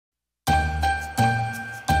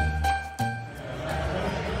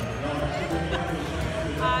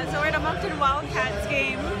Wildcats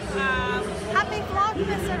game. Happy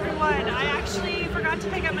Vlogmas, everyone! I actually forgot to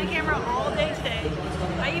pick up my camera all day today.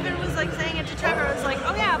 I even was like saying it to Trevor. I was like,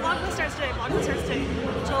 oh yeah, Vlogmas starts today. Vlogmas starts today.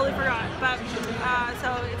 Totally forgot. But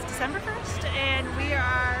so it's December 1st, and we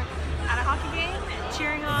are at a hockey game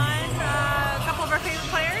cheering on a couple of our favorite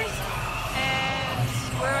players. And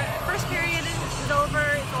first period is over.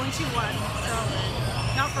 It's only 2-1, so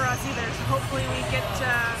not for us either. So hopefully we get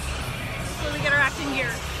our acting gear.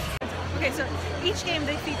 Okay, so each game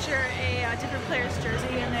they feature a different player's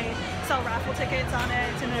jersey, and they sell raffle tickets on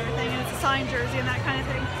it and everything, and it's a signed jersey and that kind of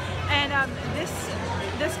thing. And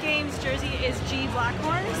this game's jersey is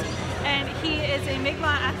Blackmore's, and he is a Mi'kmaq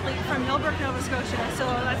athlete from Millbrook, Nova Scotia, so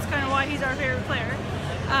that's kind of why he's our favorite player.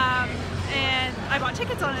 And I bought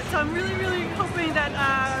tickets on it, so I'm really, really hoping that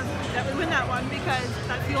that we win that one, because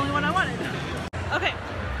that's the only one I wanted. Okay,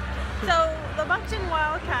 so the Moncton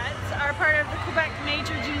Wildcats are part of the Quebec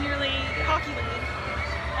Major Junior League Hockey League,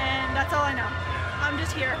 and that's all I know. I'm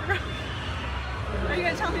just here. Are you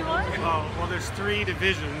going to tell me more? Well, there's 3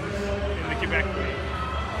 divisions in the Quebec League.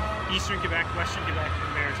 Eastern Quebec, Western Quebec,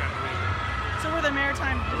 and Maritime Division. So we're the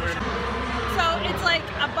Maritime Division. So it's like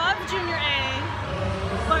above Junior A,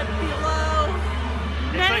 but below,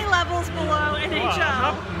 many levels below NHL.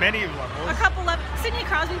 Well, not many levels. A couple levels. Sidney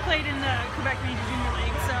Crosby played in the Quebec Major Junior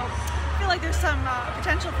League, so I feel like there's some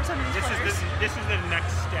potential for some of these players. This is the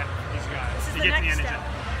next step for these guys This is to the get to next the step.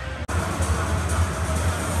 NHL.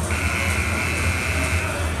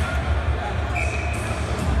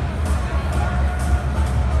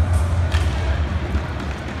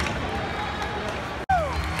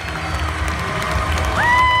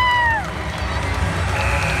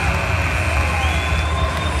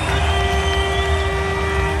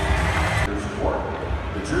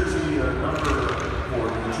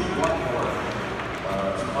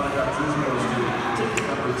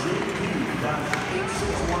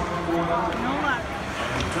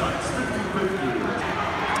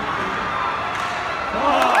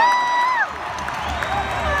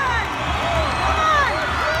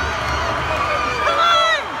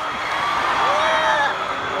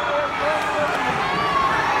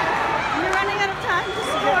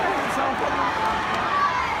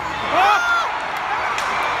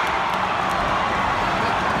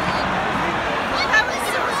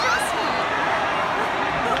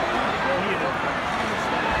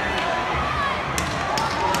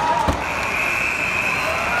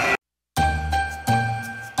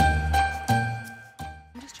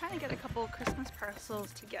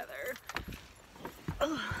 Together.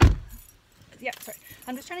 Yeah, sorry.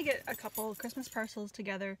 I'm just trying to get a couple Christmas parcels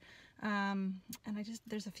together, and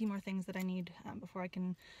there's a few more things that I need before I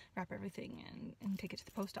can wrap everything and take it to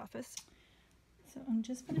the post office. So I'm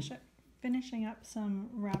just finishing up some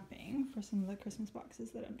wrapping for some of the Christmas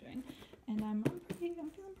boxes that I'm doing, and I'm feeling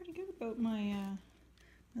pretty good about my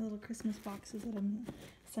my little Christmas boxes that I'm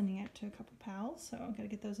sending out to a couple pals. So I'm gonna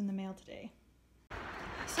get those in the mail today.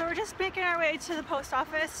 So we're just making our way to the post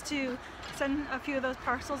office to send a few of those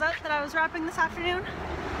parcels out that I was wrapping this afternoon.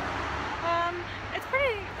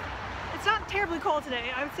 It's not terribly cold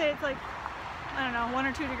today. I would say it's like, I don't know, 1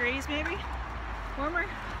 or 2 degrees maybe? Warmer?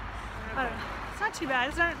 I don't know. It's not too bad.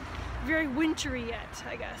 It's not very wintry yet,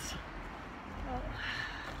 I guess.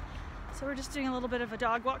 So we're just doing a little bit of a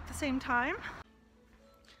dog walk at the same time.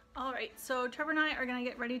 Alright, so Trevor and I are going to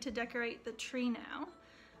get ready to decorate the tree now.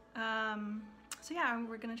 So yeah,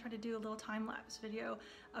 we're gonna try to do a little time-lapse video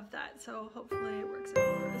of that, so hopefully it works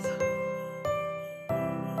out for us.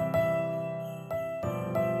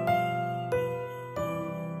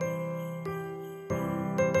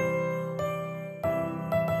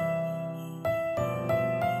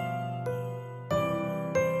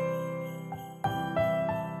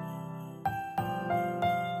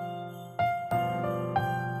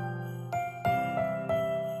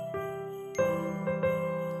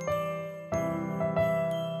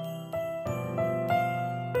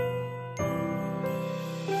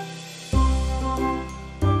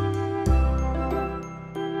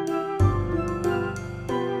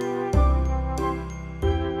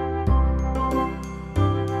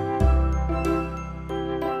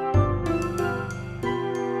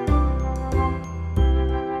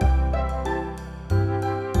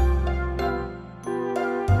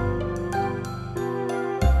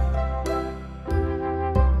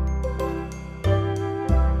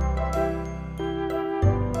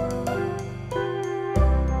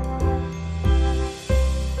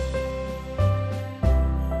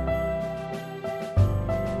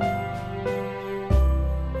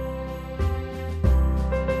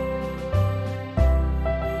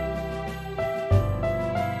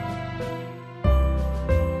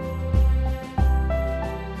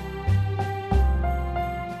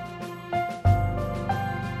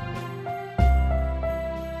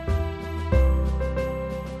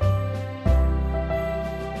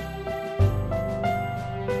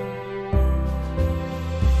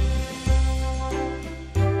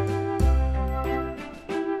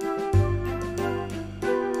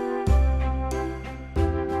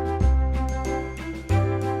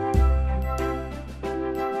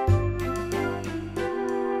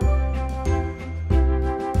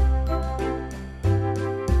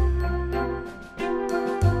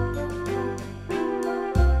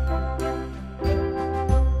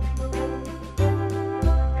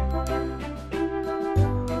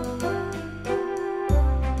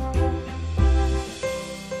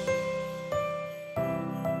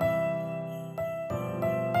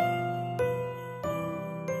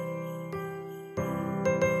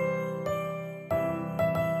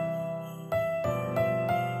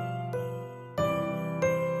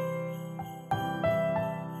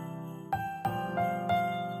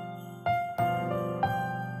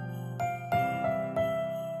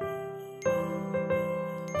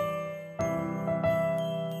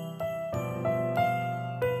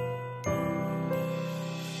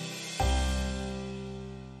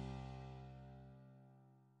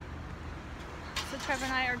 Trevor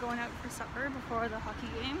and I are going out for supper before the hockey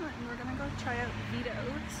game, and we're gonna go try out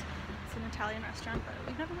Vito's. It's an Italian restaurant, but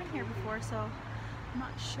we've never been here before, so I'm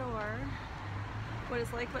not sure what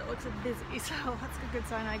it's like, but it looks busy, so that's a good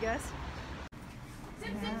sign, I guess.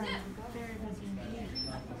 Zip, zip, zip! Very busy indeed.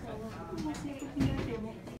 We'll see if we can get a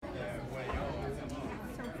table.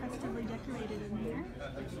 So festively decorated in here.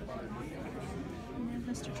 And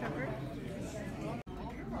there's Mr. Trevor.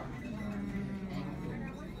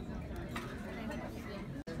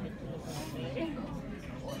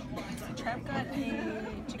 So Trev got a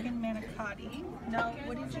chicken manicotti. No,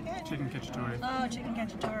 what did you get? Chicken cacciatore. Oh, chicken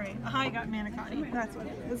cacciatore. I got manicotti. That's what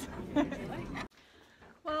it is.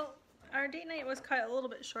 Well, our date night was cut a little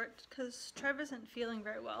bit short because Trev isn't feeling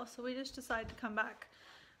very well, so we just decided to come back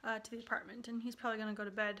to the apartment, and he's probably going to go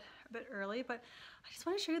to bed a bit early, but I just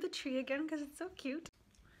want to show you the tree again because it's so cute.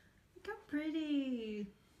 Look how pretty.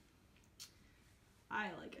 I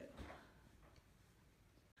like it.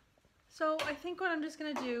 So I think what I'm just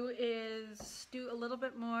going to do is do a little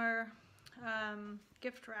bit more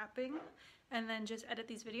gift wrapping and then just edit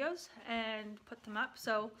these videos and put them up.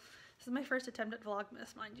 So this is my first attempt at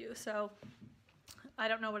Vlogmas, mind you, so I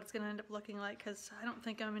don't know what it's going to end up looking like because I don't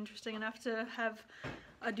think I'm interesting enough to have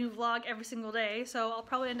a new vlog every single day, so I'll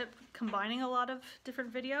probably end up combining a lot of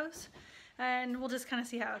different videos and we'll just kind of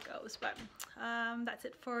see how it goes. But that's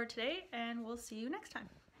it for today, and we'll see you next time.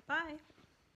 Bye!